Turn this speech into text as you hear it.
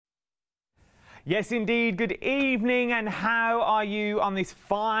Yes, indeed. Good evening, and how are you on this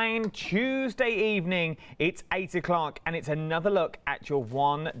fine Tuesday evening? It's 8 o'clock, and it's another look at your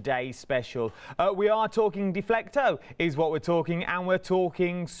one-day special. We are talking Deflecto, is what we're talking, and we're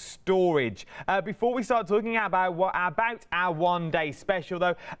talking storage. Before we start talking about our one-day special,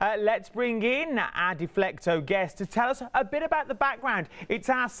 though, let's bring in our Deflecto guest to tell us a bit about the background. It's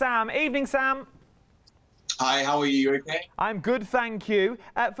our Sam. Evening, Sam. Hi, how are you? Okay? I'm good, thank you.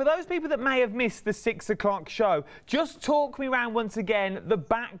 For those people that may have missed the 6 o'clock show, just talk me around once again the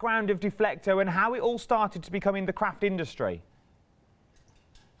background of Deflecto and how it all started to become in the craft industry.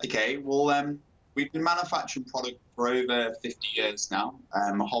 Okay, well, we've been manufacturing product for over 50 years now.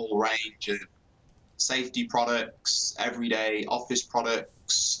 A whole range of safety products, everyday office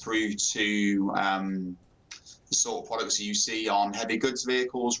products, through to the sort of products you see on heavy goods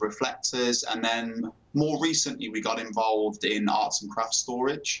vehicles, reflectors, and then more recently we got involved in arts and crafts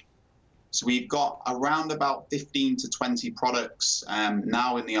storage. So we've got around about 15 to 20 products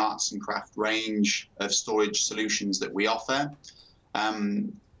now in the arts and craft range of storage solutions that we offer.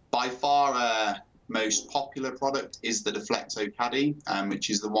 By far our most popular product is the Deflecto Caddy, which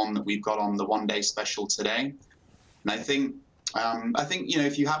is the one that we've got on the one-day special today. And I think, you know,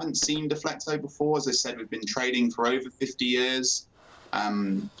 if you haven't seen Deflecto before, as I said, we've been trading for over 50 years.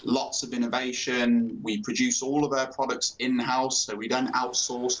 Lots of innovation. We produce all of our products in-house, so we don't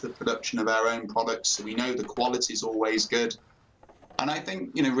outsource the production of our own products, so we know the quality is always good. And I think,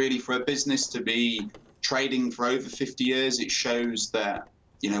 you know, really for a business to be trading for over 50 years, it shows that,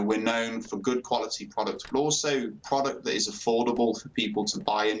 you know, we're known for good quality products, but also product that is affordable for people to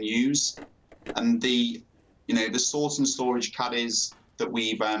buy and use. And the sort and storage caddies that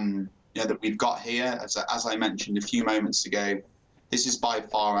we've got here, as I mentioned a few moments ago, this is by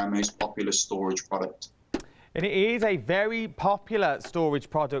far our most popular storage product. And it is a very popular storage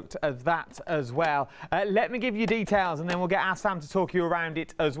product of that as well. Let me give you details and then we'll get our Sam to talk you around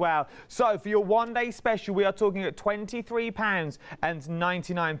it as well. So for your one-day special, we are talking at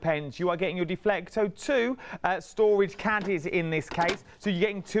 £23.99. You are getting your Deflecto 2 storage caddies in this case. So you're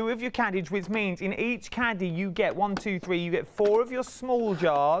getting 2 of your caddies, which means in each caddy you get 1, 2, 3, you get 4 of your small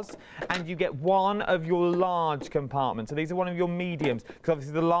jars and you get 1 of your large compartments. So these are one of your mediums, because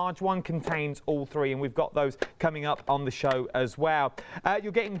obviously the large one contains all 3, and we've got those coming up on the show as well.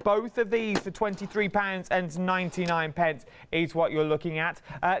 You're getting both of these for £23.99 is what you're looking at.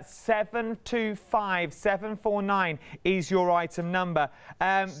 725749 is your item number.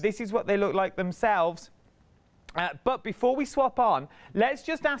 This is what they look like themselves. But before we swap on, let's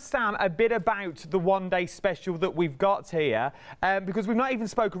just ask Sam a bit about the one-day special that we've got here, because we've not even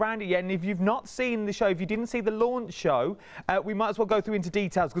spoke around it yet. And if you've not seen the show, if you didn't see the launch show, we might as well go through into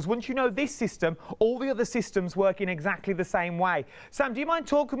details, because once you know this system, all the other systems work in exactly the same way. Sam, do you mind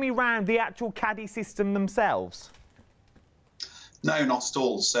talking me around the actual caddy system themselves? No, not at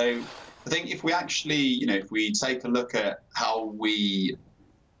all. So I think if we actually, you know, if we take a look at how we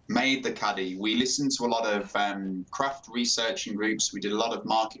made the caddy, we listened to a lot of craft researching groups. We did a lot of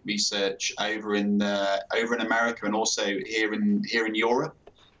market research over in America and also here in Europe.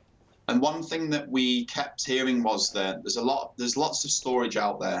 And one thing that we kept hearing was that there's lots of storage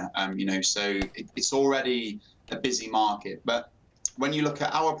out there, you know, so it's already a busy market. But when you look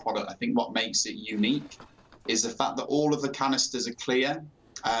at our product, I think what makes it unique is the fact that all of the canisters are clear.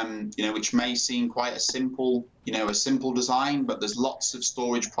 You know, which may seem quite a simple design, but there's lots of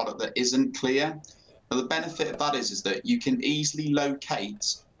storage product that isn't clear. But the benefit of that is that you can easily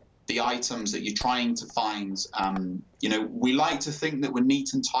locate the items that you're trying to find. You know, we like to think that we're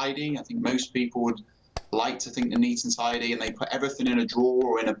neat and tidy. I think most people would like to think they're neat and tidy and they put everything in a drawer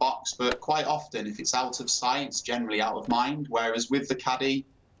or in a box, but quite often if it's out of sight, it's generally out of mind. Whereas with the caddy,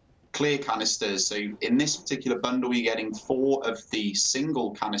 clear canisters. So in this particular bundle, you're getting 4 of the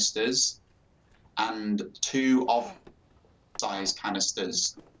single canisters and 2 of size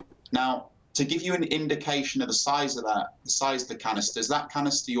canisters. Now, to give you an indication of the size of the canisters, that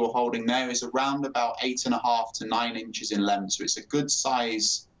canister you're holding there is around about 8.5 to 9 inches in length. So it's a good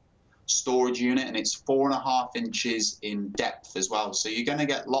size storage unit, and it's 4.5 inches in depth as well. So you're going to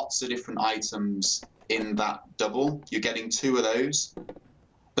get lots of different items in that double. You're getting 2 of those.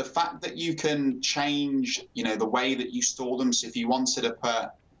 The fact that you can change, you know, the way that you store them. So if you wanted to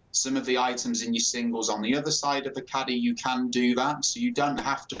put some of the items in your singles on the other side of the caddy, you can do that. So you don't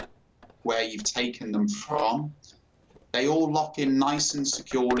have to where you've taken them from. They all lock in nice and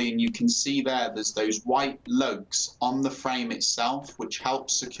securely, and you can see there's those white lugs on the frame itself, which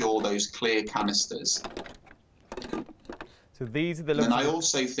helps secure those clear canisters. So these are the lugs. And I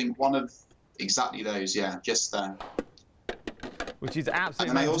also think one of exactly those, yeah, just there. which is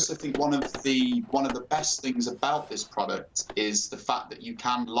absolutely And I amazing. also think one of the best things about this product is the fact that you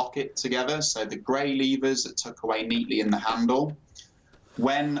can lock it together. So the grey levers that tuck away neatly in the handle,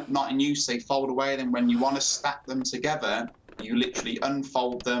 when not in use, they fold away. Then when you want to stack them together, you literally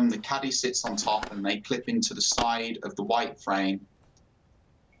unfold them. The caddy sits on top, and they clip into the side of the white frame.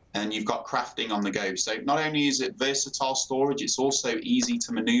 And you've got crafting on the go. So not only is it versatile storage, it's also easy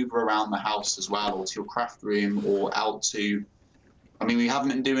to maneuver around the house as well, or to your craft room, or out to, I mean, we haven't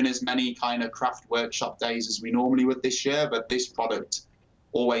been doing as many kind of craft workshop days as we normally would this year, but this product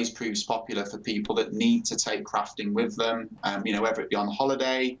always proves popular for people that need to take crafting with them, you know, whether it be on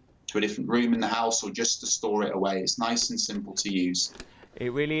holiday, to a different room in the house, or just to store it away. It's nice and simple to use.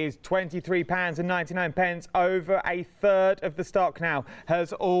 It really is. £23.99. Over a third of the stock now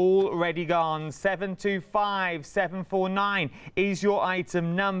has already gone. 725749 is your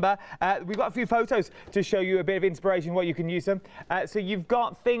item number. We've got a few photos to show you a bit of inspiration what you can use them. So you've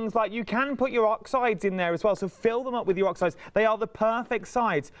got things like, you can put your oxides in there as well. So fill them up with your oxides. They are the perfect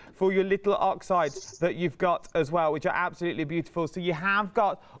size for your little oxides that you've got as well, which are absolutely beautiful. So you have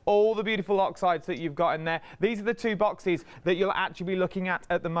got all the beautiful oxides that you've got in there. These are the two boxes that you'll actually be looking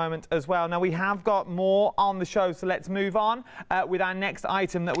at the moment as well. Now we have got more on the show, so let's move on with our next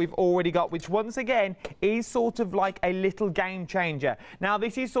item that we've already got, which once again is sort of like a little game changer. Now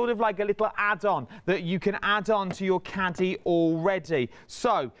this is sort of like a little add-on that you can add on to your caddy already.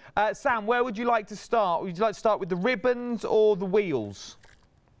 So Sam, where would you like to start? Would you like to start with the ribbons or the wheels?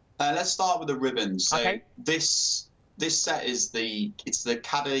 Let's start with the ribbons. So okay. This set is the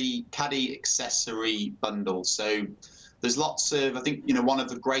caddy accessory bundle. So there's lots of, I think, you know, one of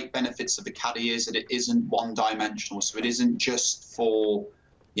the great benefits of the caddy is that it isn't one-dimensional. So it isn't just for,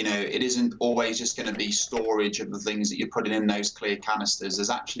 you know, it isn't always just going to be storage of the things that you're putting in those clear canisters.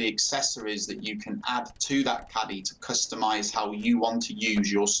 There's actually accessories that you can add to that caddy to customize how you want to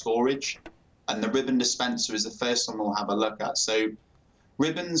use your storage. And the ribbon dispenser is the first one we'll have a look at. So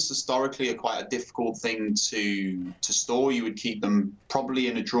ribbons historically are quite a difficult thing to store. You would keep them probably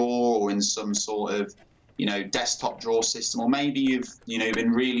in a drawer or in some sort of, you know, desktop drawer system, or maybe you've, you know,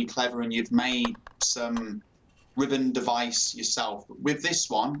 been really clever and you've made some ribbon device yourself. But with this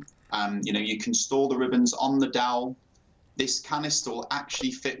one, you know, you can store the ribbons on the dowel. This canister will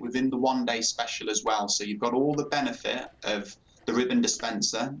actually fit within the one-day special as well. So you've got all the benefit of the ribbon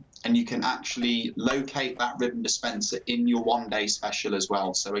dispenser, and you can actually locate that ribbon dispenser in your one-day special as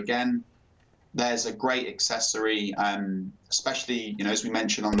well. So again, there's a great accessory, especially, you know, as we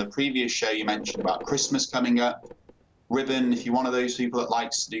mentioned on the previous show, you mentioned about Christmas coming up. Ribbon, if you're one of those people that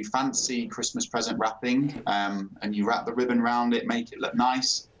likes to do fancy Christmas present wrapping, and you wrap the ribbon around it, make it look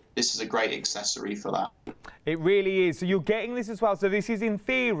nice, this is a great accessory for that. It really is. So you're getting this as well. So this is, in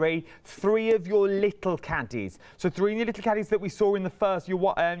theory, 3 of your little caddies. So 3 of your little caddies that we saw in the first, your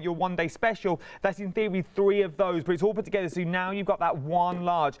one-day special, that's in theory 3 of those, but it's all put together. So now you've got that one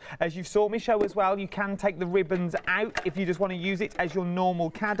large. As you saw me show as well, you can take the ribbons out if you just want to use it as your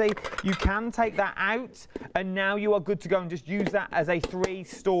normal caddy. You can take that out, and now you are good to go and just use that as a 3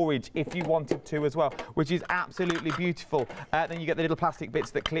 storage if you wanted to as well, which is absolutely beautiful. Then you get the little plastic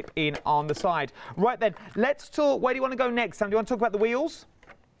bits that clip in on the side. Right then, let's talk. Where do you want to go next, Sam? Do you want to talk about the wheels?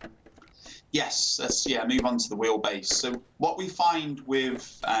 Yes, let's move on to the wheelbase. So what we find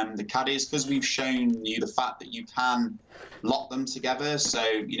with the caddies, because we've shown you the fact that you can lock them together. So,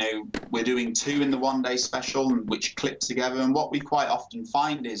 you know, we're doing 2 in the one-day special, which clip together. And what we quite often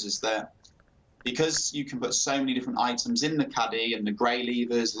find is that because you can put so many different items in the caddy and the grey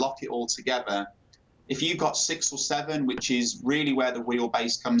levers, lock it all together, if you've got 6 or 7, which is really where the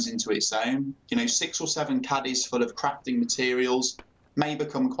wheelbase comes into its own, you know, 6 or 7 caddies full of crafting materials may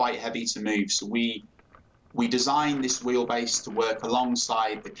become quite heavy to move. So we designed this wheelbase to work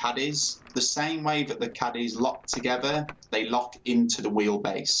alongside the caddies. The same way that the caddies lock together, they lock into the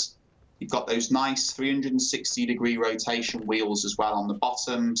wheelbase. You've got those nice 360-degree rotation wheels as well on the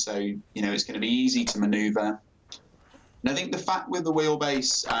bottom, so, you know, it's going to be easy to maneuver. And I think the fact with the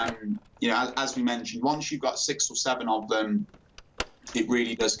wheelbase, you know, as we mentioned, once you've got 6 or 7 of them, it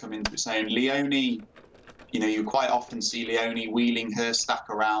really does come into its own. Leonie, you know, you quite often see Leonie wheeling her stack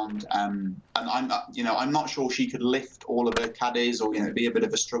around, and I'm not sure she could lift all of her caddies, or, you know, it'd be a bit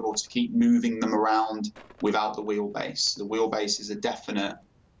of a struggle to keep moving them around without the wheelbase. The wheelbase is a definite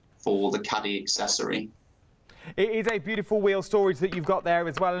for the caddy accessory. It is a beautiful wheel storage that you've got there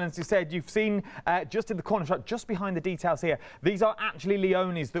as well, and as you said, you've seen just in the corner shot, just behind the details here, these are actually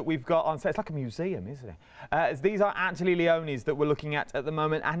Leonis that we've got on set. It's like a museum, isn't it? These are actually Leonis that we're looking at the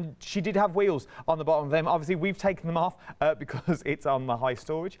moment, and she did have wheels on the bottom of them. Obviously, we've taken them off because it's on the high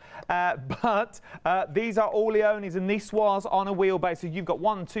storage, but these are all Leonis, and this was on a wheelbase. So you've got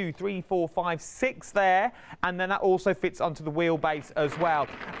 1, 2, 3, 4, 5, 6 there, and then that also fits onto the wheelbase as well.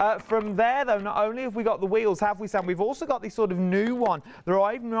 From there, though, not only have we got the wheels, have we, Sam? We've also got this sort of new one that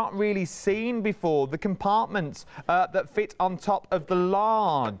I've not really seen before, the compartments that fit on top of the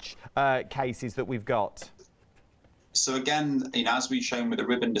large cases that we've got. So again, as we've shown with the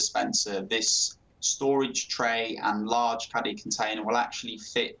ribbon dispenser, this storage tray and large caddy container will actually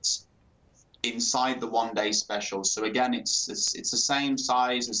fit inside the one-day special. So again, it's the same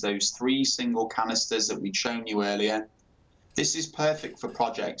size as those 3 single canisters that we'd shown you earlier. This is perfect for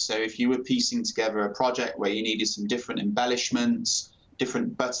projects. So if you were piecing together a project where you needed some different embellishments,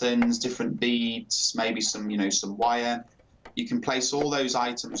 different buttons, different beads, maybe some, some wire, you can place all those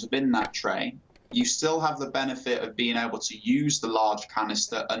items within that tray. You still have the benefit of being able to use the large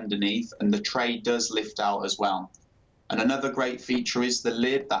canister underneath, and the tray does lift out as well. And another great feature is the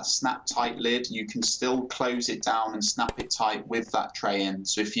lid, that snap tight lid. You can still close it down and snap it tight with that tray in.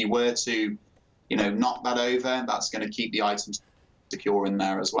 So if you were to knock that over, that's going to keep the items secure in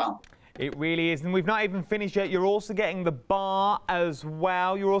there as well. It really is, and we've not even finished yet. You're also getting the bar as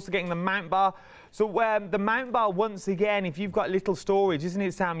well. You're also getting the mount bar. So the mount bar, once again, if you've got little storage, isn't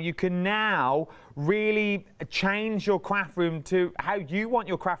it, Sam, you can now really change your craft room to how you want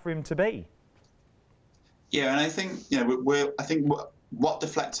your craft room to be. Yeah, and I think what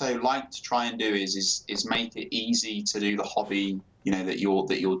Deflecto like to try and do is make it easy to do the hobby that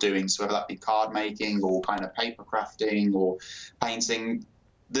you're doing. So whether that be card making or kind of paper crafting or painting,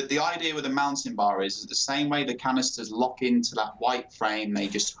 the idea with the mounting bar is the same way the canisters lock into that white frame, they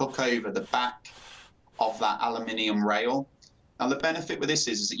just hook over the back of that aluminium rail. Now the benefit with this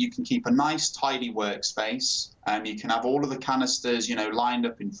is that you can keep a nice tidy workspace, and you can have all of the canisters lined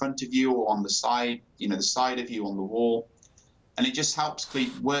up in front of you or on the side, the side of you on the wall. And it just helps keep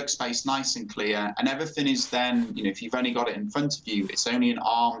workspace nice and clear, and everything is then, if you've only got it in front of you, it's only an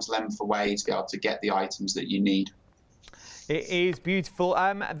arm's length away to be able to get the items that you need. It is beautiful.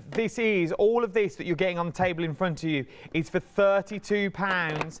 This is, all of this that you're getting on the table in front of you is for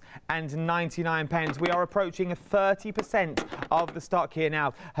 £32.99. We are approaching 30% of the stock here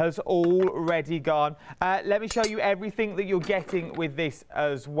now has already gone. Let me show you everything that you're getting with this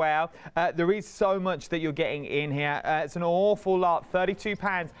as well. There is so much that you're getting in here. It's an awful lot.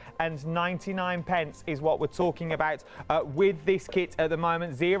 £32.99 is what we're talking about with this kit at the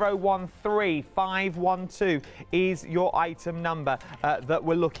moment. 013512 is your item number that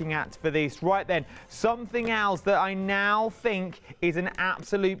we're looking at for this. Right then, something else that I now think is an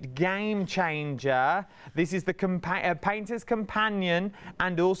absolute game changer. This is the Painter's Companion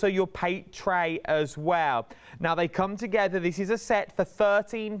and also your paint tray as well. Now they come together. This is a set for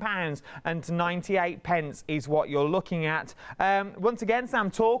 £13.98 is what you're looking at. Once again, Sam,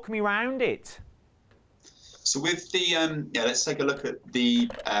 talk me round it. So with the, let's take a look at the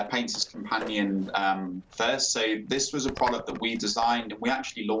Painter's Companion first. So this was a product that we designed, and we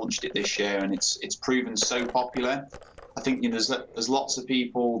actually launched it this year, and it's proven so popular. I think there's lots of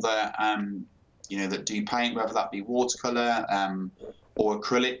people that that do paint, whether that be watercolor or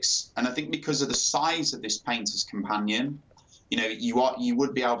acrylics, and I think because of the size of this Painter's Companion, you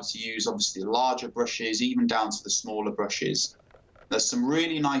would be able to use obviously larger brushes, even down to the smaller brushes. There's some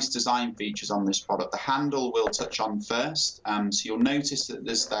really nice design features on this product. The handle we'll touch on first. So you'll notice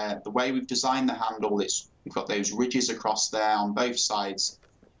that the way we've designed the handle, we've got those ridges across there on both sides.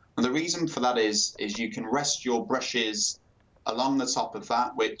 And the reason for that is you can rest your brushes along the top of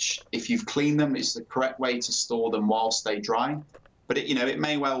that, which if you've cleaned them, is the correct way to store them whilst they dry. But it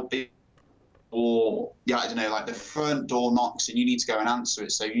may well be, or I don't know, like the front door knocks and you need to go and answer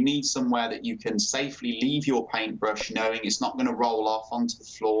it. So you need somewhere that you can safely leave your paintbrush, knowing it's not going to roll off onto the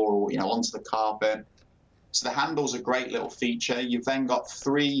floor or onto the carpet. So the handle's a great little feature. You've then got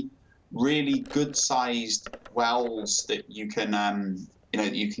 3 really good-sized wells that you can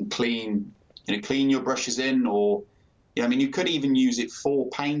clean your brushes in, or you could even use it for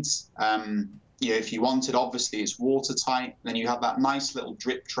paint. If you wanted, obviously it's watertight. Then you have that nice little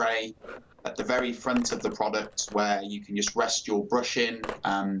drip tray at the very front of the product where you can just rest your brush in,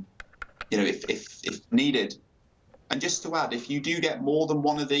 if needed. And just to add, if you do get more than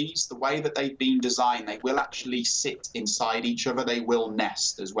one of these, the way that they've been designed, they will actually sit inside each other. They will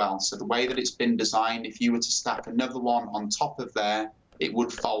nest as well. So the way that it's been designed, if you were to stack another one on top of there, it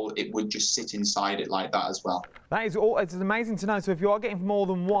would fold, it would just sit inside it like that as well. That is all. It's amazing to know. So if you are getting more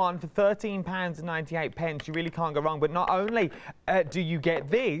than one for £13.98, you really can't go wrong. But not only do you get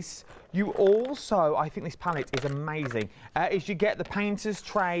this, you also, I think this palette is amazing, is you get the painter's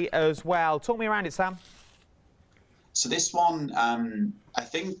tray as well. Talk me around it, Sam. So this one, I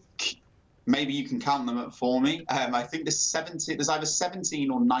think maybe you can count them up for me. I think there's either 17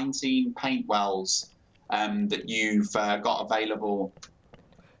 or 19 paint wells that you've got available.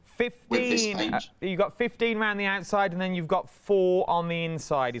 15. You've got 15 around the outside, and then you've got 4 on the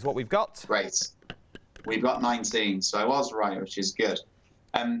inside, is what we've got. Great. We've got 19, so I was right, which is good.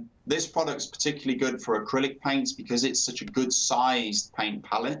 This product's particularly good for acrylic paints because it's such a good sized paint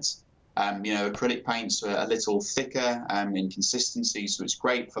palette. You know, acrylic paints are a little thicker in consistency, so it's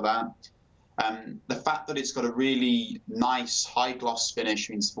great for that. The fact that it's got a really nice high gloss finish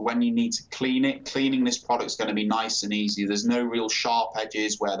means for when you need to clean it, cleaning this product's going to be nice and easy. There's no real sharp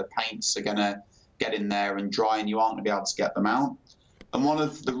edges where the paints are going to get in there and dry and you aren't going to be able to get them out. And one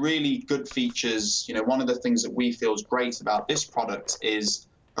of the really good features, you know, one of the things that we feel is great about this product is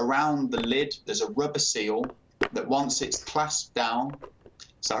around the lid, there's a rubber seal that once it's clasped down,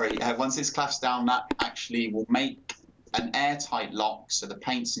 that actually will make an airtight lock so the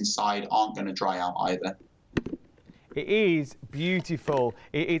paints inside aren't going to dry out either. It is beautiful.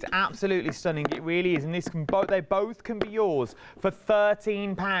 It is absolutely stunning. It really is. And this can they both can be yours for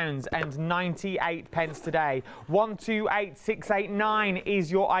 £13.98 today. 128689 is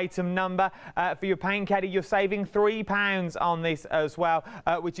your item number for your paint caddy. You're saving £3 on this as well,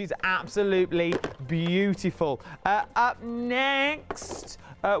 which is absolutely beautiful. Up next,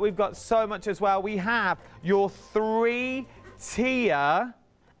 we've got so much as well. We have your 3-tier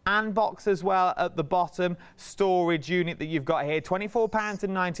and box as well at the bottom storage unit that you've got here.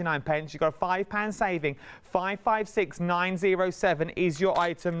 £24.99. You've got a £5 saving. 556907 is your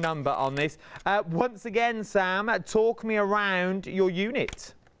item number on this. Once again, Sam, talk me around your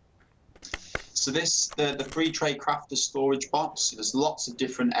unit. So this, the free tray crafter storage box, there's lots of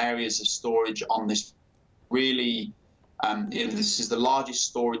different areas of storage on this. Really, this is the largest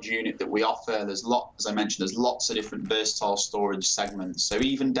storage unit that we offer. As I mentioned, there's lots of different versatile storage segments. So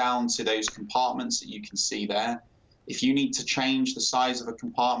even down to those compartments that you can see there, if you need to change the size of a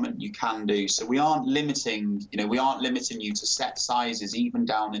compartment, you can do. So we aren't limiting, you to set sizes. Even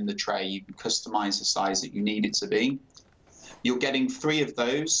down in the tray, you can customize the size that you need it to be. You're getting 3 of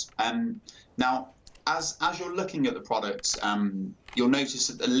those. Now, as you're looking at the product, you'll notice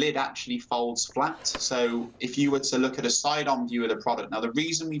that the lid actually folds flat. So if you were to look at a side-on view of the product, now the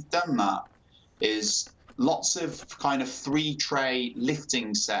reason we've done that is lots of kind of 3-tray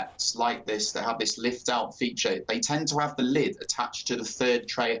lifting sets like this that have this lift-out feature. They tend to have the lid attached to the 3rd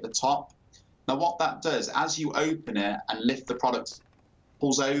tray at the top. Now what that does, as you open it and lift the product, it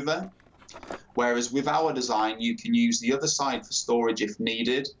pulls over. Whereas with our design, you can use the other side for storage if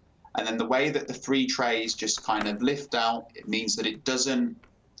needed. And then the way that the 3 trays just kind of lift out, it means that it doesn't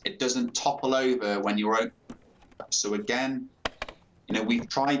topple over when you're open. So again, you know, we've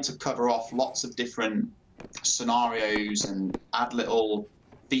tried to cover off lots of different scenarios and add little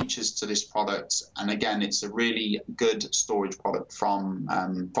features to this product. And again, it's a really good storage product from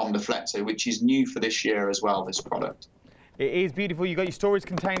Deflecto, which is new for this year as well, this product. It is beautiful. You've got your storage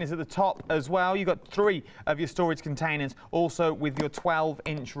containers at the top as well. You've got 3 of your storage containers, also with your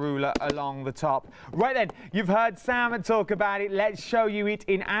 12-inch ruler along the top. Right then, you've heard Sam talk about it. Let's show you it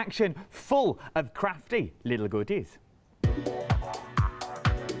in action, full of crafty little goodies.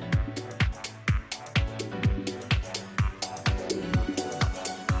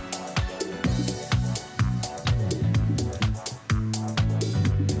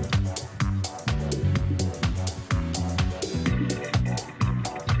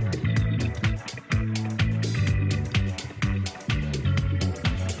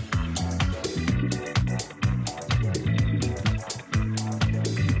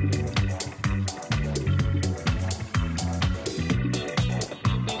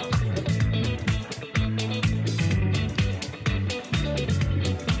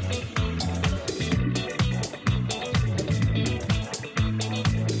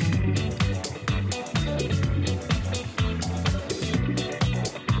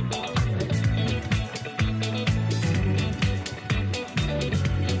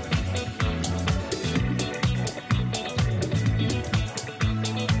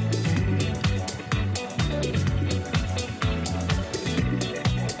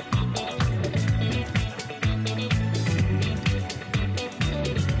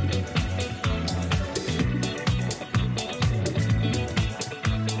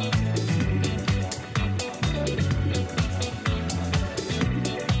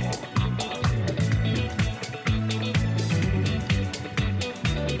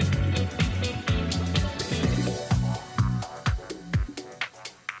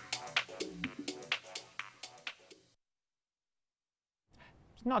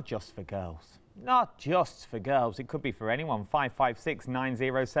 It's not just for girls. Not just for girls, it could be for anyone.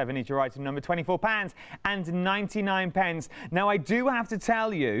 556907 is your item number, £24.99. Now, I do have to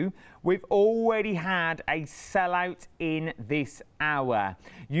tell you, we've already had a sellout in this hour.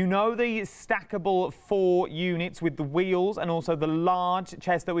 You know the stackable 4 units with the wheels and also the large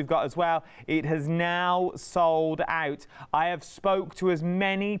chest that we've got as well. It has now sold out. I have spoke to as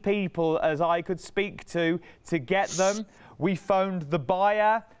many people as I could speak to get them. We phoned the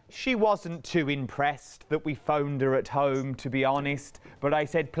buyer. She wasn't too impressed that we phoned her at home, to be honest. But I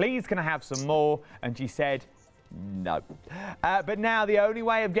said, please, can I have some more? And she said, no. But now the only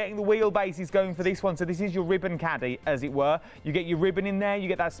way of getting the wheelbase is going for this one. So this is your ribbon caddy, as it were. You get your ribbon in there, you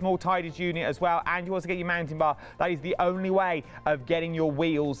get that small tidage unit as well, and you also get your mountain bar. That is the only way of getting your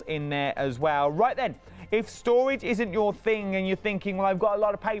wheels in there as well. Right then, if storage isn't your thing and you're thinking, well, I've got a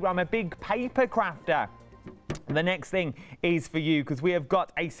lot of paper, I'm a big paper crafter, the next thing is for you, because we have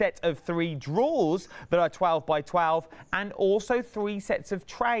got a set of 3 drawers that are 12 by 12 and also 3 sets of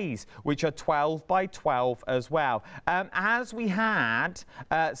trays which are 12 by 12 as well. As we had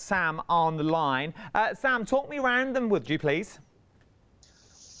Sam on the line, Sam, talk me around them, would you please?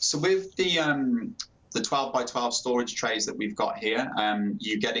 So with the 12 by 12 storage trays that we've got here,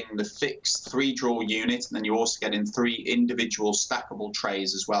 you're getting the fixed 3 drawer unit, and then you're also getting 3 individual stackable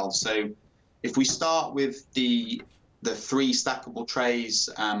trays as well. So if we start with the 3 stackable trays,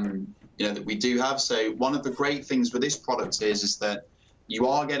 that we do have. So one of the great things with this product is that you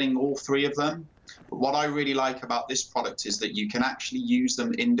are getting all 3 of them. But what I really like about this product is that you can actually use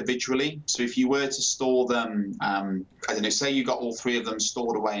them individually. So if you were to store them, I don't know, say you got all 3 of them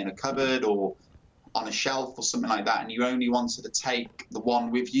stored away in a cupboard or on a shelf or something like that, and you only wanted to take the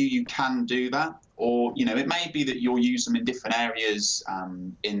one with you, you can do that. Or, it may be that you'll use them in different areas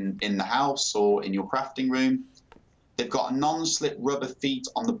in the house or in your crafting room. They've got a non-slip rubber feet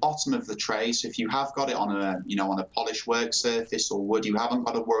on the bottom of the tray, so if you have got it on a polished work surface or wood, you haven't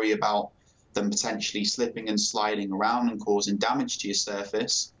got to worry about them potentially slipping and sliding around and causing damage to your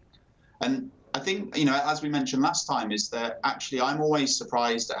surface. And I think, as we mentioned last time, is that actually I'm always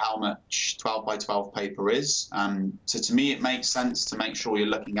surprised at how much 12 by 12 paper is. So to me, it makes sense to make sure you're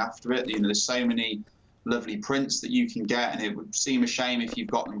looking after it. There's so many lovely prints that you can get, and it would seem a shame if you've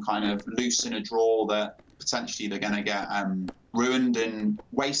got them kind of loose in a drawer that potentially they're going to get ruined and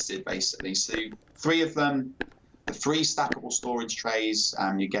wasted, basically. So 3 of them, the 3 stackable storage trays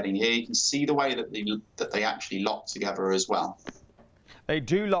you're getting here, you can see the way that they actually lock together as well. They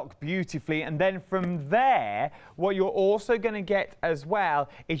do lock beautifully, and then from there, what you're also going to get as well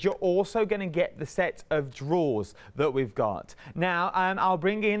is you're also going to get the set of drawers that we've got. Now, I'll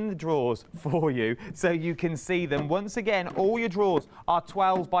bring in the drawers for you so you can see them. Once again, all your drawers are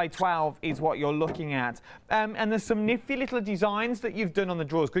 12 by 12 is what you're looking at. And there's some nifty little designs that you've done on the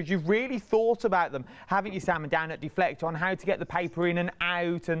drawers, because you've really thought about them, haven't you, Sam, down at Deflecto, on how to get the paper in and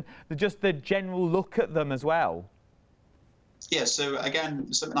out and just the general look at them as well. Yeah, so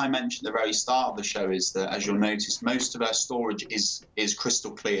again, something I mentioned at the very start of the show is that, as you'll notice, most of our storage is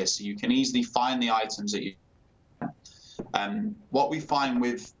crystal clear, so you can easily find the items that you what we find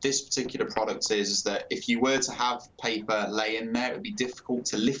with this particular product is that if you were to have paper lay in there, it would be difficult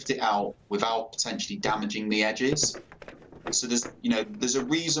to lift it out without potentially damaging the edges. So there's a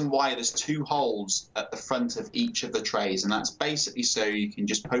reason why there's 2 holes at the front of each of the trays, and that's basically so you can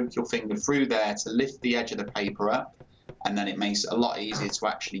just poke your finger through there to lift the edge of the paper up, and then it makes it a lot easier to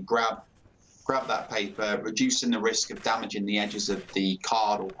actually grab that paper, reducing the risk of damaging the edges of the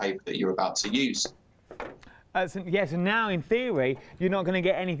card or paper that you're about to use. Yes, and now in theory, you're not going to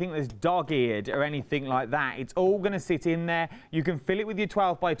get anything that's dog-eared or anything like that. It's all going to sit in there. You can fill it with your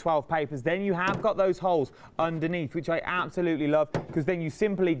 12 by 12 papers. Then you have got those holes underneath, which I absolutely love, because then you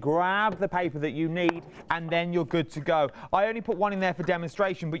simply grab the paper that you need and then you're good to go. I only put one in there for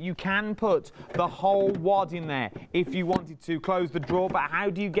demonstration, but you can put the whole wad in there if you wanted to close the drawer. But how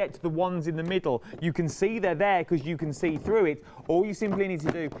do you get to the ones in the middle? You can see they're there because you can see through it. All you simply need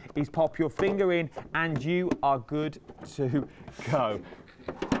to do is pop your finger in and you are good to go.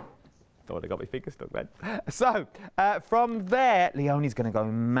 Thought I got my finger stuck then. So, from there, Leonie's going to go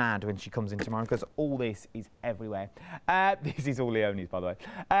mad when she comes in tomorrow because all this is everywhere. This is all Leonie's, by the way.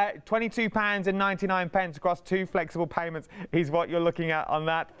 £22.99 across 2 flexible payments is what you're looking at on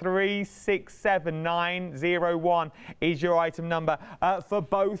that. 367901 is your item number for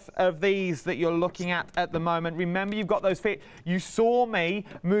both of these that you're looking at the moment. Remember, you've got those fit. You saw me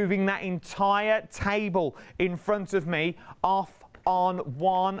moving that entire table in front of me off on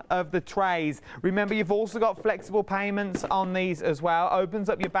one of the trays. Remember, you've also got flexible payments on these as well. Opens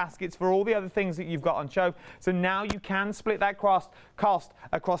up your baskets for all the other things that you've got on show. So now you can split that cost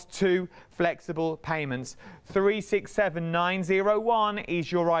across 2 flexible payments. 367901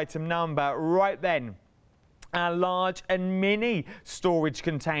 is your item number. Right then, our large and mini storage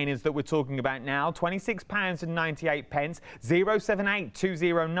containers that we're talking about now, £26.98.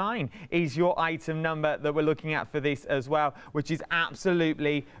 078209 is your item number that we're looking at for this as well, which is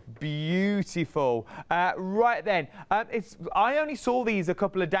absolutely beautiful. Right then, I only saw these a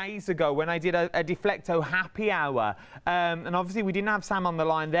couple of days ago when I did a Deflecto happy hour, and obviously we didn't have Sam on the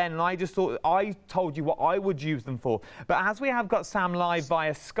line then, and I just thought I told you what I would use them for. But as we have got Sam live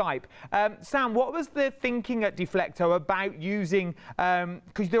via Skype, Sam, what was the thinking at Deflecto about using,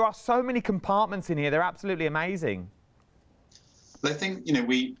 because there are so many compartments in here, they're absolutely amazing. I think,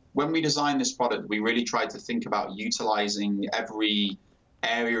 when we designed this product, we really tried to think about utilizing every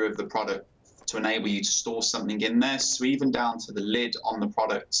area of the product to enable you to store something in there. So even down to the lid on the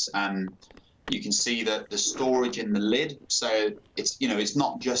products, you can see that the storage in the lid. So it's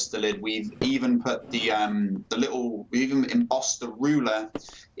not just the lid. We've even put we even embossed the ruler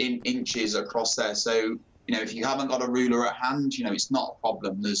in inches across there. So if you haven't got a ruler at hand, it's not a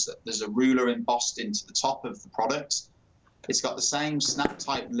problem. There's a ruler embossed into the top of the product. It's got the same snap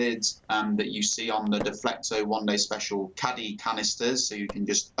type lid that you see on the Deflecto One Day Special caddy canisters, so you can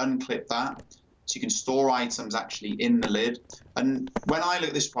just unclip that. So you can store items actually in the lid. And when I look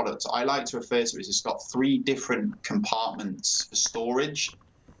at this product, I like to refer to it as it's got 3 different compartments for storage.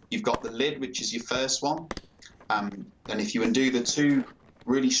 You've got the lid, which is your first one. And if you undo the 2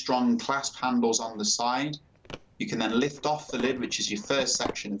 really strong clasp handles on the side, you can then lift off the lid, which is your first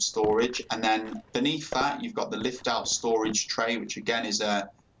section of storage, and then beneath that you've got the lift out storage tray, which again is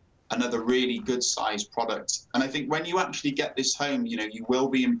another really good size product. And I think when you actually get this home, you will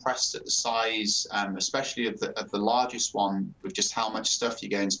be impressed at the size, especially of the largest one, with just how much stuff you're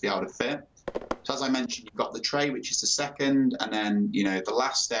going to be able to fit. So as I mentioned, you've got the tray, which is the second, and then the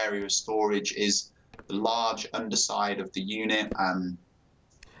last area of storage is the large underside of the unit,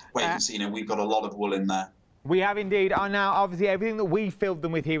 where you can see we've got a lot of wool in there. We have indeed. Now, obviously, everything that we filled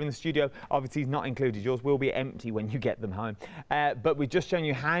them with here in the studio, obviously, is not included. Yours will be empty when you get them home. But we're just showing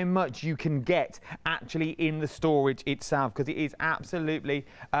you how much you can get actually in the storage itself, because it is absolutely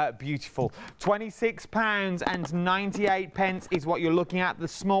beautiful. £26.98 is what you're looking at. The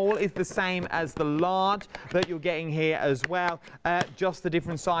small is the same as the large that you're getting here as well, just the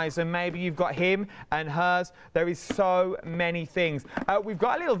different size. So maybe you've got him and hers. There is so many things. We've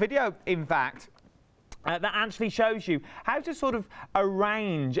got a little video, in fact, that actually shows you how to sort of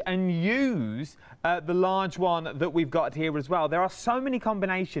arrange and use the large one that we've got here as well. There are so many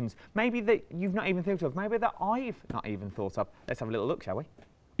combinations, maybe that you've not even thought of, maybe that I've not even thought of. Let's have a little look, shall we?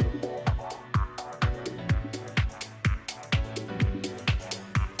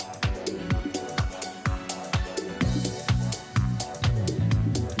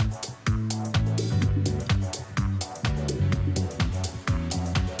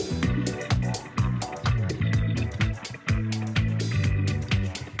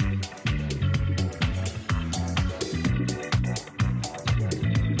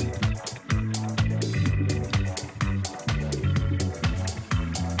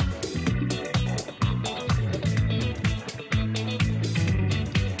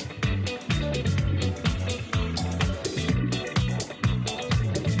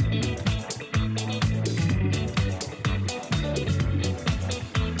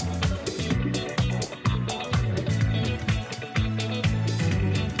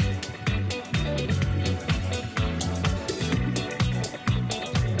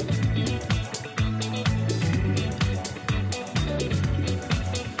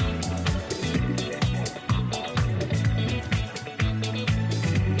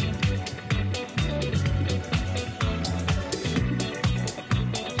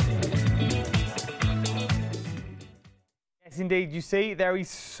 Indeed, you see, there is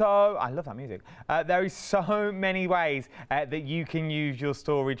so, I love that music, there is so many ways that you can use your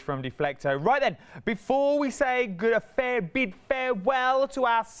storage from Deflecto. Right then, before we say a fair bid farewell to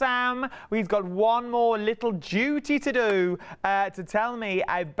our Sam, we've got one more little duty to do to tell me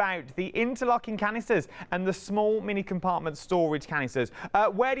about the interlocking canisters and the small mini compartment storage canisters.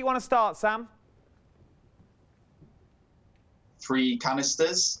 Where do you want to start, Sam? 3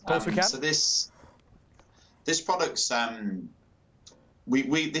 canisters. Of course we can. So this product's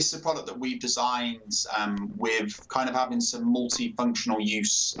this is a product that we've designed with kind of having some multifunctional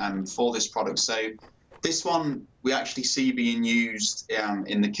use for this product. So This one we actually see being used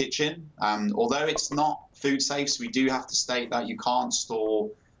in the kitchen. Although it's not food safe, so we do have to state that you can't store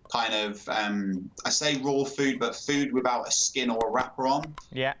kind of, I say raw food, but food without a skin or a wrapper on.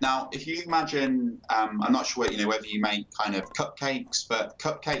 Yeah. Now, if you imagine, I'm not sure, whether you make kind of cupcakes, but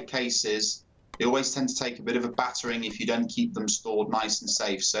cupcake cases, they always tend to take a bit of a battering if you don't keep them stored nice and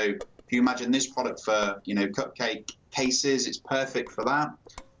safe. So if you imagine this product for, cupcake cases, it's perfect for that.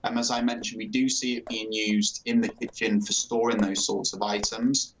 As I mentioned, we do see it being used in the kitchen for storing those sorts of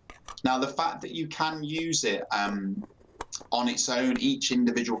items. Now, the fact that you can use it on its own, each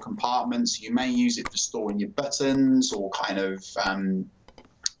individual compartment, so you may use it for storing your buttons or kind of,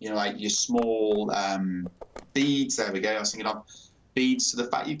 like your small beads. There we go, I was thinking of beads. So the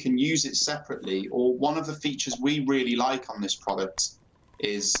fact you can use it separately, or one of the features we really like on this product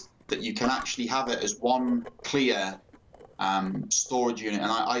is that you can actually have it as one clear storage unit.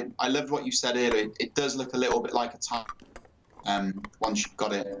 And I loved what you said earlier. It does look a little bit like a time once you've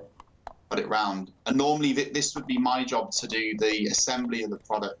got it round. And normally this would be my job to do the assembly of the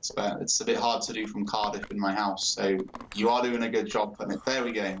product, but it's a bit hard to do from Cardiff in my house. So you are doing a good job putting it. There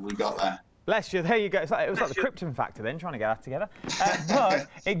we go. We got there. Bless you. There you go. It was like the Krypton factor then, trying to get that together. But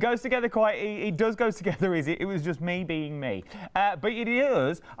it goes together quite. It does go together easy. It was just me being me. But it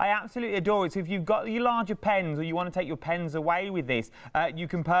is. I absolutely adore it. So if you've got your larger pens or you want to take your pens away with this, you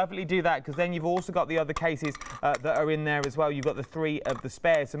can perfectly do that, because then you've also got the other cases that are in there as well. You've got the 3 of the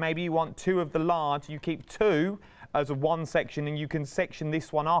spares. So maybe you want 2 of the large. You keep 2 as a one section, and you can section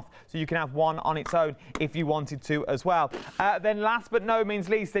this one off, so you can have one on its own if you wanted to as well. Then last but no means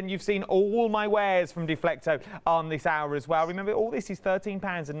least, then you've seen all my wares from Deflecto on this hour as well. Remember, all this is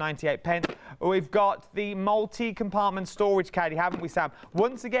 £13.98. We've got the multi-compartment storage caddy, haven't we, Sam?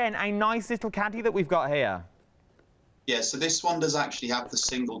 Once again, a nice little caddy that we've got here. Yeah, so this one does actually have the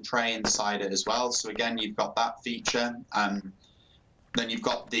single tray inside it as well. So again, you've got that feature. Then you've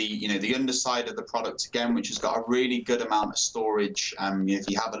got the, the underside of the product again, which has got a really good amount of storage. If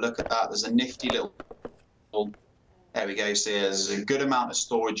you have a look at that, there's a nifty little, there we go. So there's a good amount of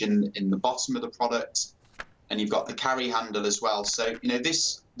storage in the bottom of the product, and you've got the carry handle as well. So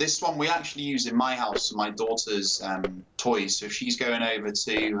this one we actually use in my house for my daughter's toys. So if she's going over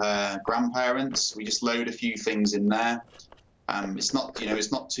to her grandparents, we just load a few things in there. It's not,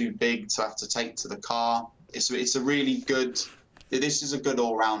 it's not too big to have to take to the car. It's a really good. This is a good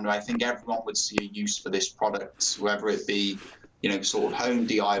all-rounder. I think everyone would see a use for this product, whether it be, sort of home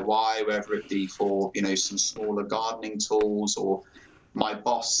DIY, whether it be for, some smaller gardening tools, or my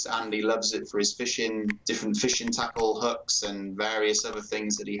boss, Andy, loves it for his different fishing tackle hooks and various other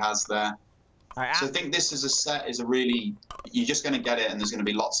things that he has there. So I think this as a set is you're just going to get it, and there's going to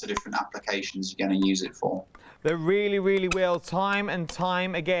be lots of different applications you're going to use it for. They really, really will. Time and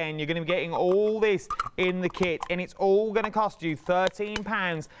time again, you're going to be getting all this in the kit, and it's all going to cost you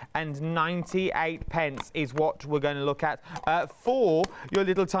 £13.98 is what we're going to look at for your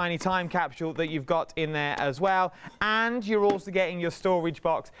little tiny time capsule that you've got in there as well. And you're also getting your storage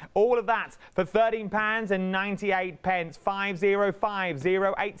box. All of that for £13.98.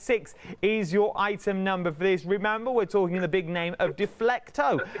 505086 is your item number for this. Remember, we're talking the big name of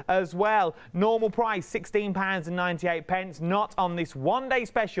Deflecto as well. Normal price, £16.98. Not on this one-day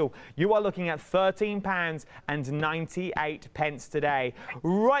special. You are looking at £13.98 today.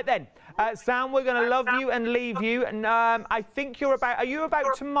 Right then, Sam, we're going to love you and leave you. And I think are you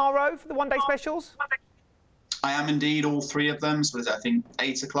about tomorrow for the one-day specials? I am indeed, all 3 of them. So I think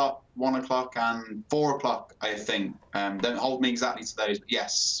 8 o'clock, 1 o'clock, and 4 o'clock, I think. Don't hold me exactly to those, but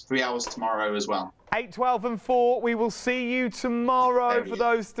yes, 3 hours tomorrow as well. 8, 12 and 4. We will see you tomorrow for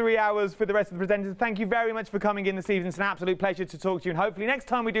those 3 hours for the rest of the presenters. Thank you very much for coming in this evening. It's an absolute pleasure to talk to you. And hopefully next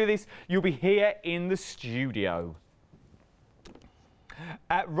time we do this, you'll be here in the studio.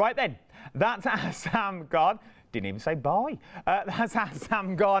 Right then, that's Sam gone. Didn't even say bye. That's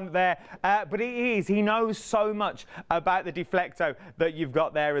Sam gone there. But he knows so much about the Deflecto that you've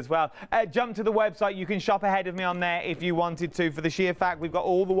got there as well. Jump to the website. You can shop ahead of me on there if you wanted to. For the sheer fact, we've got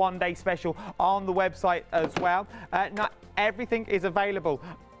all the one-day special on the website as well. Not everything is available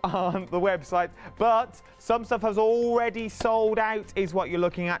on the website, but some stuff has already sold out is what you're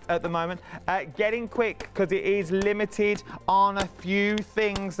looking at the moment. Getting quick, because it is limited on a few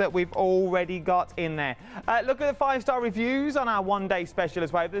things that we've already got in there. Look at the 5-star reviews on our one-day special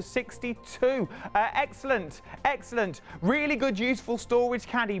as well. There's 62. Excellent, excellent. Really good, useful storage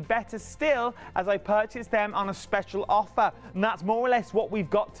caddy. Better still, as I purchased them on a special offer. And that's more or less what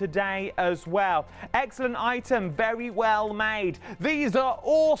we've got today as well. Excellent item, very well made. These are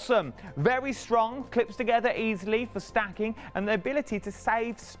all awesome. Very strong, clips together easily for stacking, and the ability to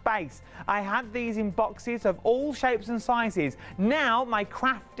save space. I had these in boxes of all shapes and sizes. Now my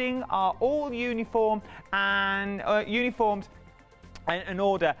crafting are all uniform and uniformed in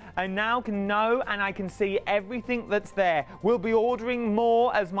order, and now can know and I can see everything that's there. We'll be ordering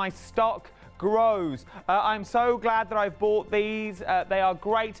more as my stock grows. I'm so glad that I've bought these. They are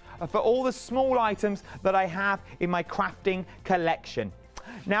great for all the small items that I have in my crafting collection.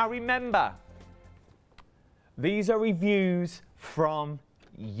 Now remember, these are reviews from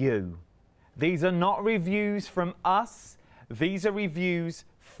you. These are not reviews from us. These are reviews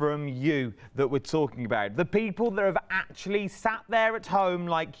from you that we're talking about. The people that have actually sat there at home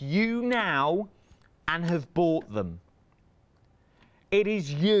like you now and have bought them. It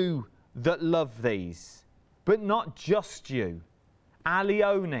is you that love these, but not just you. Our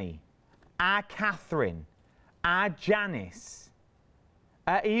Leonie, our Catherine, our Janice,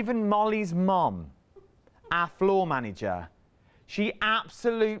 even Molly's mom, our floor manager. She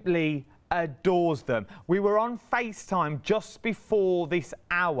absolutely adores them. We were on FaceTime just before this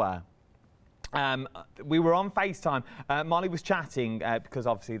hour. We were on FaceTime. Molly was chatting because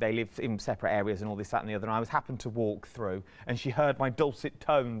obviously they live in separate areas and all this, that and the other, and I was happened to walk through and she heard my dulcet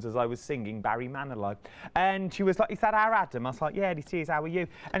tones as I was singing Barry Manilow, and she was like, "Is that our Adam?" I was like, "Yeah, it is. How are you?"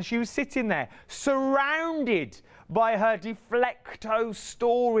 And she was sitting there surrounded by her Deflecto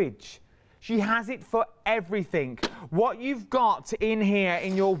storage. She has it for everything. What you've got in here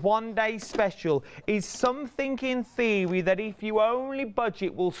in your one-day special is something in theory that if you only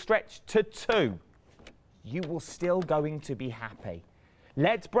budget will stretch to 2, you will still going to be happy.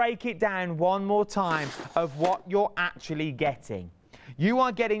 Let's break it down one more time of what you're actually getting. You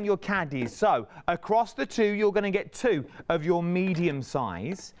are getting your caddies. So across the 2, you're going to get 2 of your medium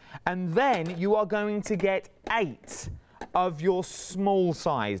size, and then you are going to get 8 of your small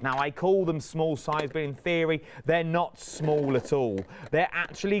size. Now I call them small size, but in theory they're not small at all. They're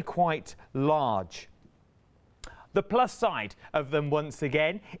actually quite large. The plus side of them, once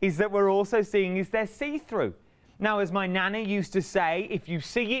again, is that we're also seeing is they're see-through. Now, as my nana used to say, if you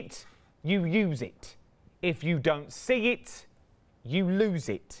see it, you use it. If you don't see it, you lose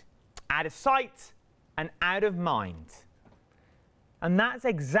it. Out of sight and out of mind. And that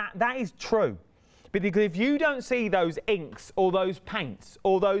is true. Because if you don't see those inks or those paints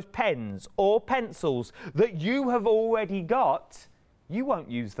or those pens or pencils that you have already got, you won't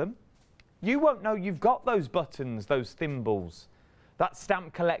use them. You won't know you've got those buttons, those thimbles, that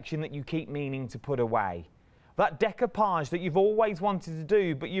stamp collection that you keep meaning to put away, that decoupage that you've always wanted to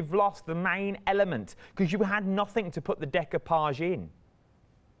do, but you've lost the main element because you had nothing to put the decoupage in.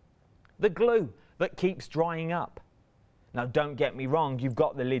 The glue that keeps drying up. Now, don't get me wrong, you've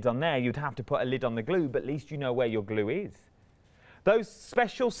got the lid on there. You'd have to put a lid on the glue, but at least you know where your glue is. Those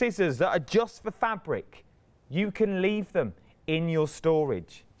special scissors that are just for fabric, you can leave them in your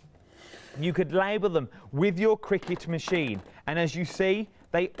storage. You could label them with your Cricut machine. And as you see,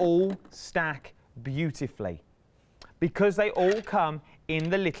 they all stack beautifully because they all come in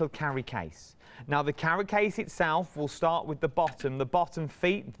the little carry case. Now, the carry case itself will start with the bottom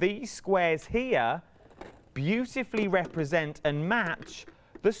feet. These squares here beautifully represent and match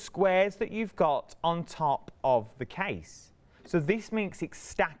the squares that you've got on top of the case. So this makes it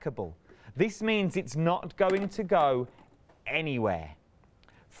stackable. This means it's not going to go anywhere.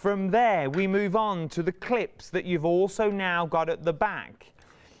 From there, we move on to the clips that you've also now got at the back.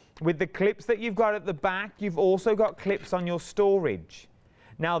 With the clips that you've got at the back, you've also got clips on your storage.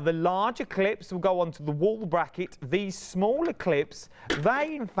 Now, the larger clips will go onto the wall bracket. These smaller clips,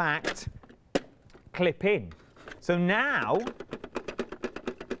 they in fact clip in. So now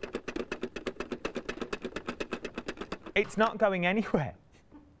it's not going anywhere.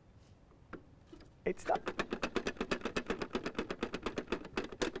 It's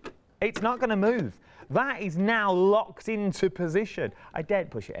not going to move. That is now locked into position. I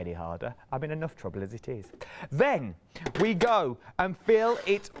daren't push it any harder. I'm in enough trouble as it is. Then we go and fill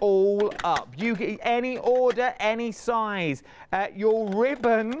it all up. You get any order, any size. Your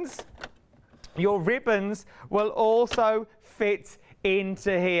ribbons will also fit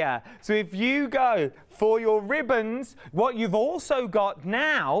into here. So if you go for your ribbons, what you've also got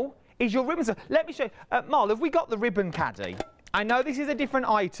now is your ribbons. Let me show you. Mol, have we got the ribbon caddy? I know this is a different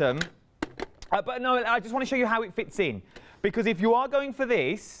item, but no, I just want to show you how it fits in. Because if you are going for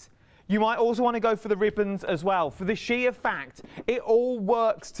this, you might also want to go for the ribbons as well. For the sheer fact, it all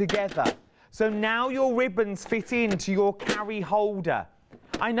works together. So now your ribbons fit into your carry holder.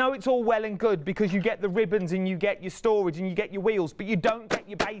 I know it's all well and good because you get the ribbons and you get your storage and you get your wheels, but you don't get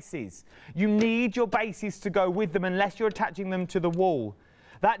your bases. You need your bases to go with them unless you're attaching them to the wall.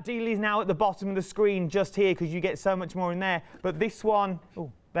 That deal is now at the bottom of the screen just here because you get so much more in there. But this one,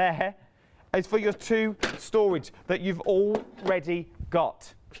 oh, there, is for your 2 storage that you've already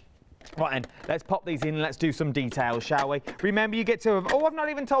got. Right then, let's pop these in and let's do some details, shall we? Remember, you get to... Oh, I've not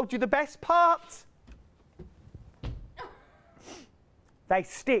even told you the best part. They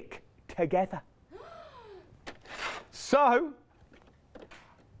stick together. So,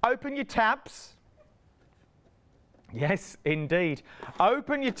 open your tabs. Yes, indeed.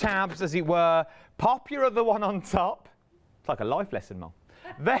 Open your tabs, as it were. Pop your other one on top. It's like a life lesson, Mum.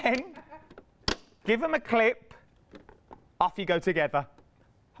 Then, give them a clip. Off you go together.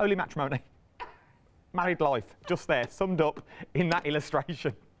 Holy matrimony. Married life, just there, summed up in that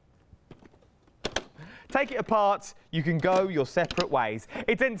illustration. Take it apart, you can go your separate ways.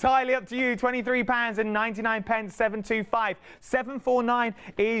 It's entirely up to you. £23.99, 725. 749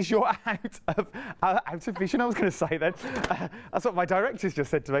 is your out of vision, I was going to say then. That's what my directors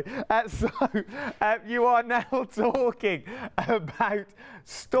just said to me. You are now talking about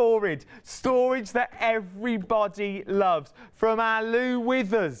storage. Storage that everybody loves. From our Lou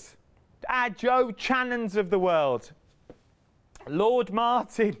Withers, our Joe Channons of the world, Lord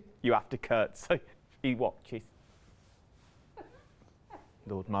Martin. You have to curtsy. He watches.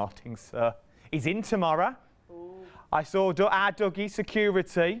 Lord Martin, sir. He's in tomorrow. Ooh. I saw our Dougie,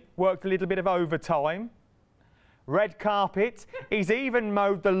 security, worked a little bit of overtime. Red carpet. He's even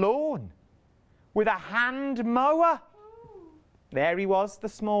mowed the lawn with a hand mower. Ooh. There he was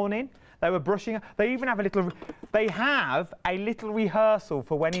this morning. They were brushing. They even have a little rehearsal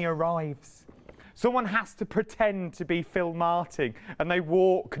for when he arrives. Someone has to pretend to be Phil Martin, and they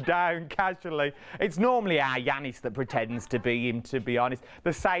walk down casually. It's normally our Yanis that pretends to be him, to be honest.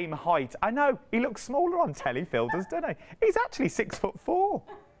 The same height. I know, he looks smaller on telly, Phil does, doesn't he? He's actually 6'4".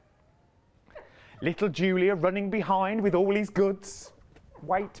 Little Julia running behind with all his goods.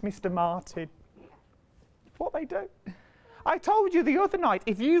 Wait, Mr. Martin. What they do. I told you the other night,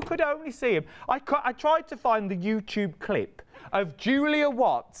 if you could only see him, I tried to find the YouTube clip of Julia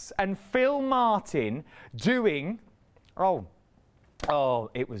Watts and Phil Martin doing, oh,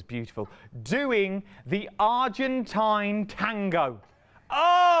 it was beautiful, doing the Argentine tango.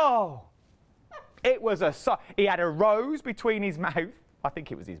 Oh, it was he had a rose between his mouth. I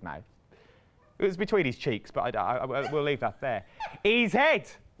think it was his mouth. It was between his cheeks, but we'll leave that there. His head,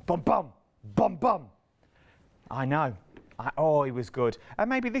 bum, bum, bum, bum. I know. Oh, he was good. And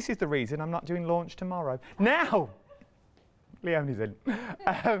maybe this is the reason I'm not doing launch tomorrow. Now, Leonie's in.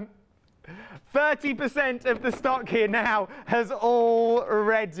 30% of the stock here now has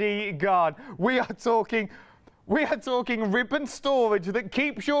already gone. We are talking ribbon storage that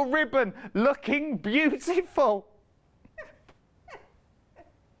keeps your ribbon looking beautiful.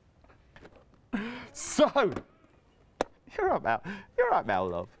 So, you're right, Mel,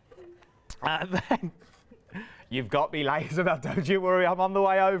 love. Then, you've got me, Isabel, don't you worry. I'm on the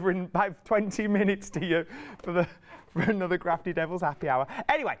way over in about 20 minutes to you for another Crafty Devils happy hour.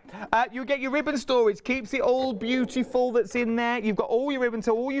 Anyway, you get your ribbon storage, keeps it all beautiful that's in there. You've got all your ribbon,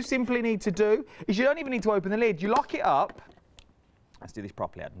 so all you simply need to do is you don't even need to open the lid. You lock it up. Let's do this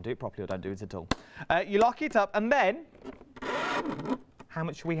properly. I can do it properly or don't do it at all. You lock it up, and then, how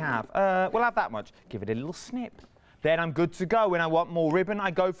much do we have? We'll have that much. Give it a little snip. Then I'm good to go. When I want more ribbon,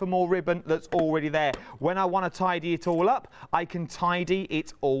 I go for more ribbon that's already there. When I want to tidy it all up, I can tidy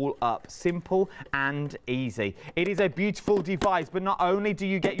it all up. Simple and easy. It is a beautiful device, but not only do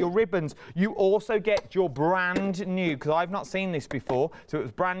you get your ribbons, you also get your brand new, because I've not seen this before, so it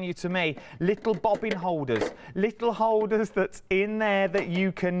was brand new to me, little bobbin holders. Little holders that's in there that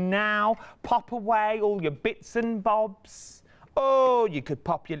you can now pop away all your bits and bobs. Oh, you could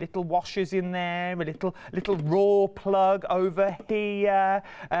pop your little washers in there, a little raw plug over here.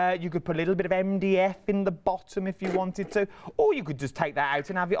 You could put a little bit of MDF in the bottom if you wanted to. Or you could just take that out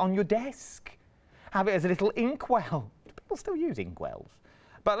and have it on your desk. Have it as a little inkwell. People still use inkwells.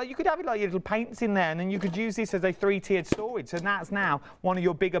 But you could have it like your little paints in there, and then you could use this as a 3-tiered storage. And that's now one of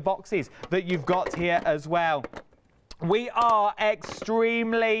your bigger boxes that you've got here as well. We are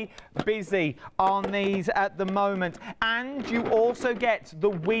extremely busy on these at the moment, and you also get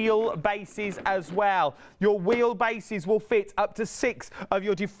the wheel bases as well. Your wheel bases will fit up to 6 of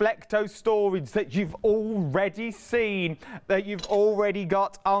your Deflecto storage that you've already seen, that you've already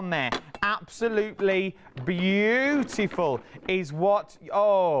got on there. Absolutely beautiful is what,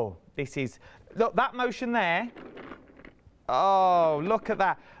 oh, this is, look, that motion there. Oh, look at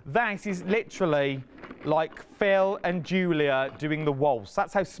that. That is literally like Phil and Julia doing the waltz.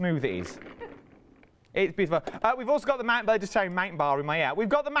 That's how smooth it is. It's beautiful. We've also got the mountain bar, just showing mountain bar in my ear. We've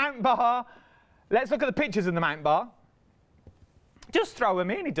got the mountain bar. Let's look at the pictures in the mountain bar. Just throw them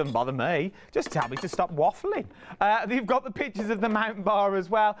in, it doesn't bother me. Just tell me to stop waffling. You've got the pictures of the mountain bar as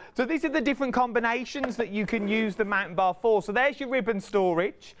well. So these are the different combinations that you can use the mountain bar for. So there's your ribbon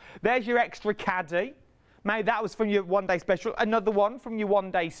storage. There's your extra caddy. Maybe that was from your one-day special. Another one from your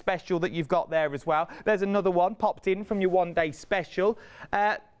one-day special that you've got there as well. There's another one popped in from your one-day special.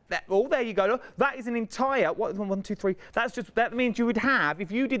 Oh, there you go. Look, that is an entire, what, 1, 2, 3. That means you would have,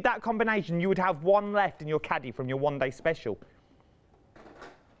 if you did that combination, you would have one left in your caddy from your one-day special.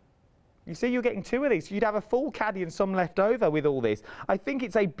 You see, you're getting 2 of these. So you'd have a full caddy and some left over with all this. I think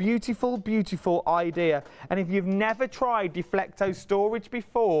it's a beautiful, beautiful idea. And if you've never tried Deflecto storage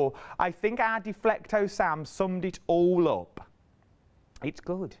before, I think our Deflecto Sam summed it all up. It's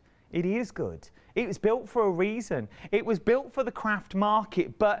good. It is good. It was built for a reason. It was built for the craft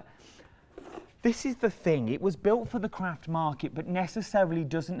market, but this is the thing. It was built for the craft market, but necessarily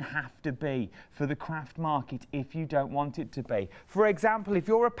doesn't have to be for the craft market if you don't want it to be. For example, if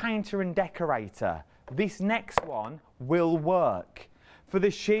you're a painter and decorator, this next one will work. For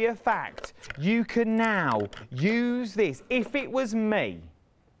the sheer fact, you can now use this. If it was me,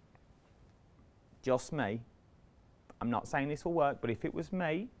 just me, I'm not saying this will work, but if it was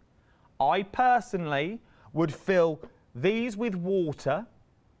me, I personally would fill these with water.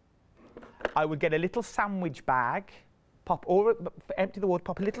 I would get a little sandwich bag, empty the water,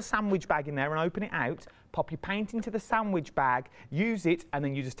 pop a little sandwich bag in there and open it out, pop your paint into the sandwich bag, use it, and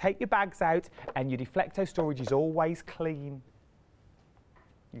then you just take your bags out and your Deflecto storage is always clean.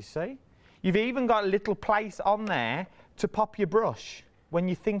 You see? You've even got a little place on there to pop your brush when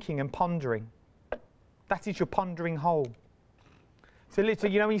you're thinking and pondering. That is your pondering hole. So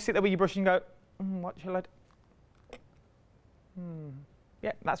literally, you know when you sit there with your brush and go, what shall I do?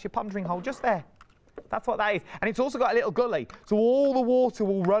 Yeah, that's your pondering hole just there. That's what that is. And it's also got a little gully, so all the water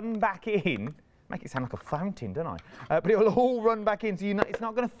will run back in. Make it sound like a fountain, don't I? But it will all run back in, so it's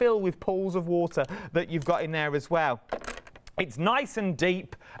not going to fill with pools of water that you've got in there as well. It's nice and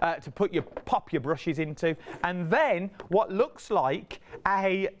deep to pop your brushes into. And then what looks like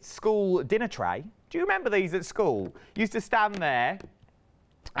a school dinner tray. Do you remember these at school? You used to stand there.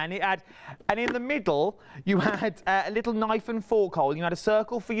 And in the middle, you had a little knife and fork hole. You had a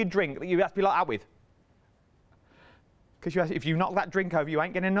circle for your drink that you had to be like that with. Because if you knock that drink over, you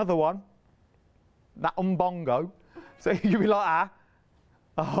ain't getting another one. That umbongo. So you'd be like that.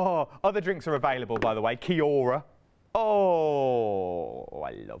 Oh, other drinks are available, by the way. Kiora. Oh,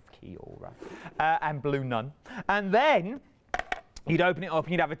 I love Kiora. And Blue Nun. And then you'd open it up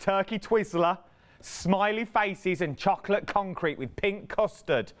and you'd have a turkey Twizzler, smiley faces and chocolate concrete with pink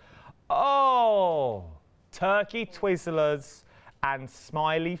custard. Oh, turkey Twizzlers and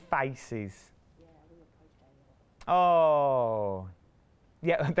smiley faces. Oh.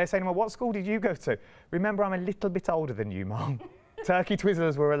 Yeah, they're saying, well, what school did you go to? Remember, I'm a little bit older than you, Mum. Turkey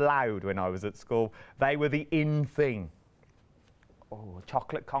Twizzlers were allowed when I was at school. They were the in thing. Oh,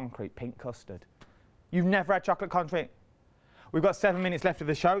 chocolate concrete, pink custard. You've never had chocolate concrete? We've got 7 minutes left of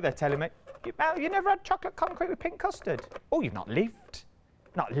the show, they're telling me. You never had chocolate concrete with pink custard? Oh, you've not lived.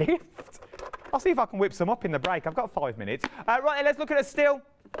 Not lived. I'll see if I can whip some up in the break. I've got 5 minutes. Right, let's look at a still.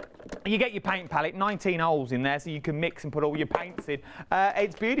 You get your paint palette, 19 holes in there, so you can mix and put all your paints in.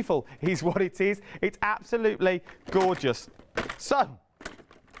 It's beautiful, is what it is. It's absolutely gorgeous. So,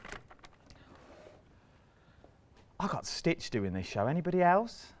 I got stitched doing this show. Anybody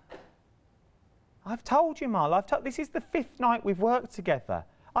else? I've told you, Marl. This is the 5th night we've worked together.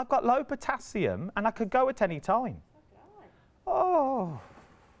 I've got low potassium, and I could go at any time. Oh,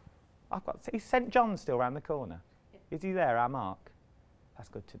 is St John still around the corner? Is he there, our Mark? That's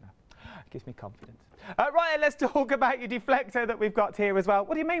good to know. It gives me confidence. Right, let's talk about your Deflecto that we've got here as well.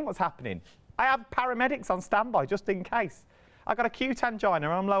 What do you mean, what's happening? I have paramedics on standby just in case. I've got acute angina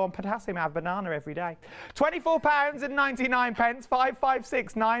and I'm low on potassium. I have banana every day. £24.99,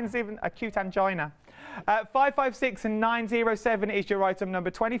 556907, acute angina. 556 and 907 is your item number.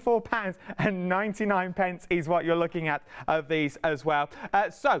 £24.99 is what you're looking at of these as well.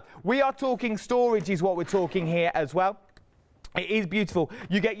 So we are talking storage is what we're talking here as well. It is beautiful.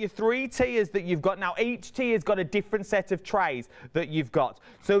 You get your 3 tiers that you've got. Now, each tier's got a different set of trays that you've got.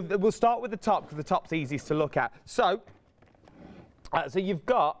 So we'll start with the top, because the top's easiest to look at. So you've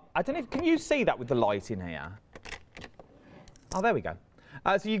got, I don't know, can you see that with the light in here? Oh, there we go.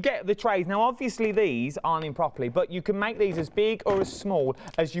 So you get the trays. Now, obviously, these aren't in properly, but you can make these as big or as small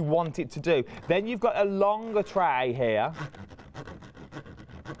as you want it to do. Then you've got a longer tray here.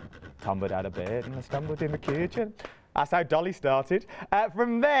 Tumbled out of bed and I stumbled in the kitchen. That's how Dolly started.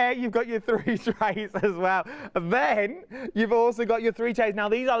 From there, you've got your 3 trays as well. Then you've also got your 3 trays. Now,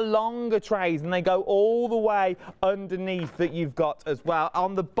 these are longer trays, and they go all the way underneath that you've got as well.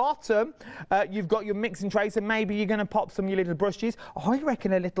 On the bottom, you've got your mixing trays, and maybe you're going to pop some of your little brushes. I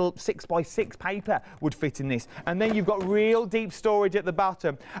reckon a little 6x6 paper would fit in this. And then you've got real deep storage at the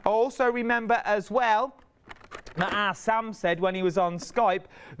bottom. Also remember as well, as Sam said when he was on Skype,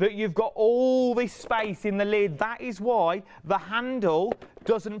 that you've got all this space in the lid. That is why the handle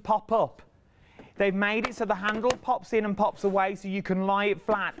doesn't pop up. They've made it so the handle pops in and pops away so you can lie it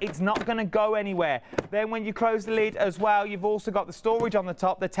flat. It's not going to go anywhere. Then when you close the lid as well, you've also got the storage on the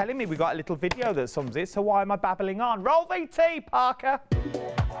top. They're telling me we've got a little video that sums it, so why am I babbling on? Roll VT, Parker!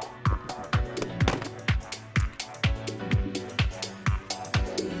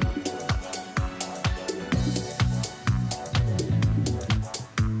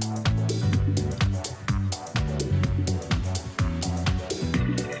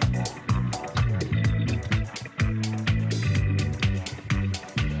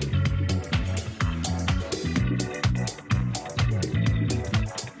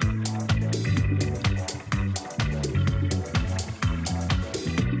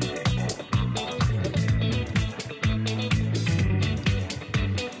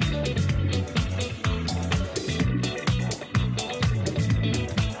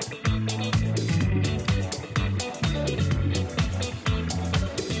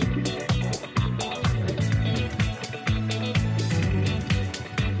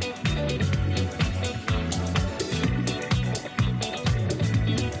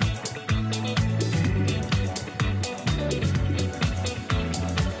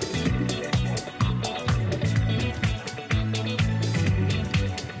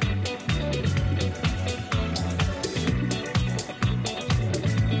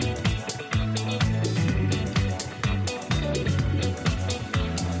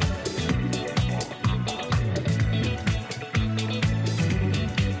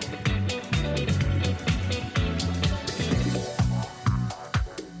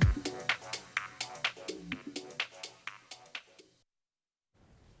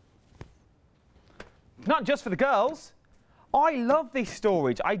 Not just for the girls. I love this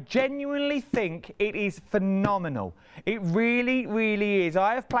storage. I genuinely think it is phenomenal. It really, really is.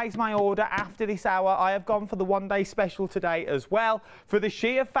 I have placed my order after this hour. I have gone for the one-day special today as well, for the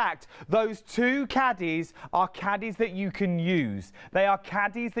sheer fact those 2 caddies are caddies that you can use. They are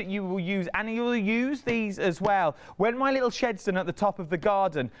caddies that you will use, and you will use these as well. When my little shed's done at the top of the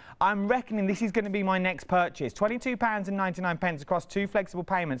garden, I'm reckoning this is going to be my next purchase. £22.99 across 2 flexible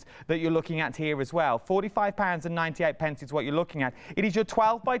payments that you're looking at here as well. £45.98 is what you're looking at. It is your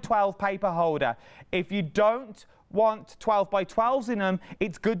 12 by 12 paper holder. If you don't want 12 by 12s in them,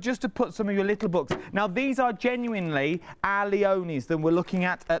 it's good just to put some of your little books. Now, these are genuinely our Leonis that we're looking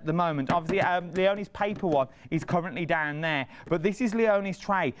at the moment. Obviously, Leonie's paper one is currently down there, but this is Leonie's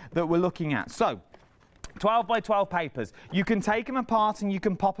tray that we're looking at. So, 12 by 12 papers. You can take them apart and you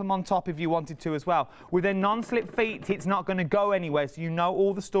can pop them on top if you wanted to as well. With their non-slip feet, it's not going to go anywhere, so you know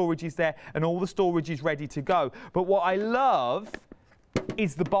all the storage is there and all the storage is ready to go. But what I love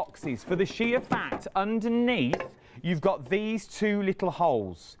is the boxes. For the sheer fact, underneath, you've got these 2 little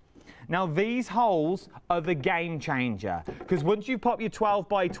holes. Now, these holes are the game changer, because once you pop your 12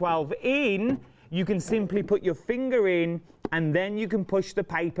 by 12 in, you can simply put your finger in and then you can push the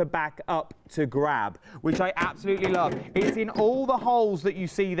paper back up to grab, which I absolutely love. It's in all the holes that you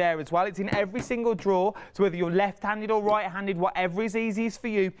see there as well. It's in every single drawer, so whether you're left-handed or right-handed, whatever is easiest for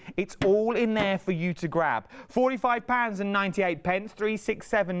you, it's all in there for you to grab. £45.98,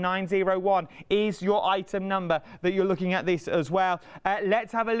 367901 is your item number that you're looking at this as well.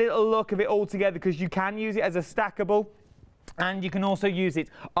 Let's have a little look of it all together, because you can use it as a stackable. And you can also use it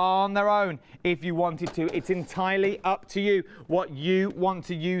on their own if you wanted to. It's entirely up to you what you want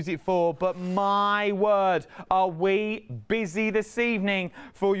to use it for. But my word, are we busy this evening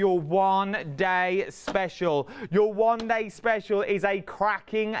for your one-day special. Your one-day special is a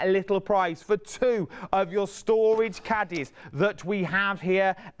cracking little price for 2 of your storage caddies that we have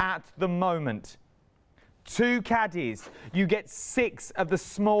here at the moment. 2 caddies. You get 6 of the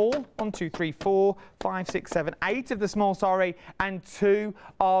small, 1, 2, 3, 4, 5, 6, 7, 8 of the small, sorry, and 2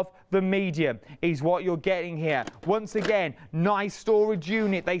 of the medium is what you're getting here. Once again, nice storage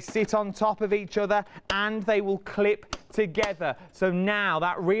unit. They sit on top of each other and they will clip together. So now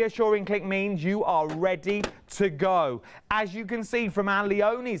that reassuring click means you are ready to go. As you can see from our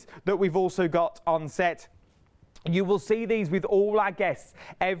Leonis that we've also got on set, you will see these with all our guests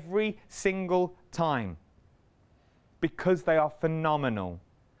every single time, because they are phenomenal.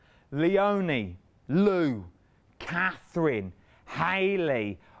 Leonie, Lou, Catherine,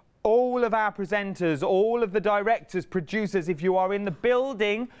 Hayley, all of our presenters, all of the directors, producers, if you are in the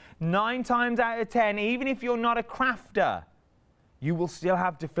building, 9 times out of 10, even if you're not a crafter, you will still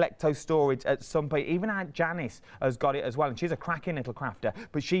have Deflecto storage at some point. Even Aunt Janice has got it as well, and she's a cracking little crafter,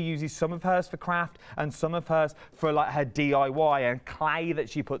 but she uses some of hers for craft and some of hers for like her DIY and clay that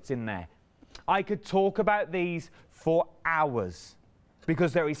she puts in there. I could talk about these for hours,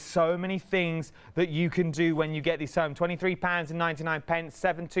 because there is so many things that you can do when you get this home. £23.99,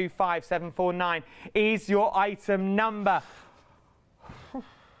 725749 is your item number.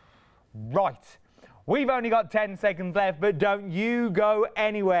 Right. We've only got 10 seconds left, but don't you go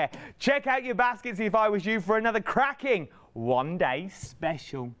anywhere. Check out your baskets if I was you for another cracking one-day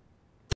special.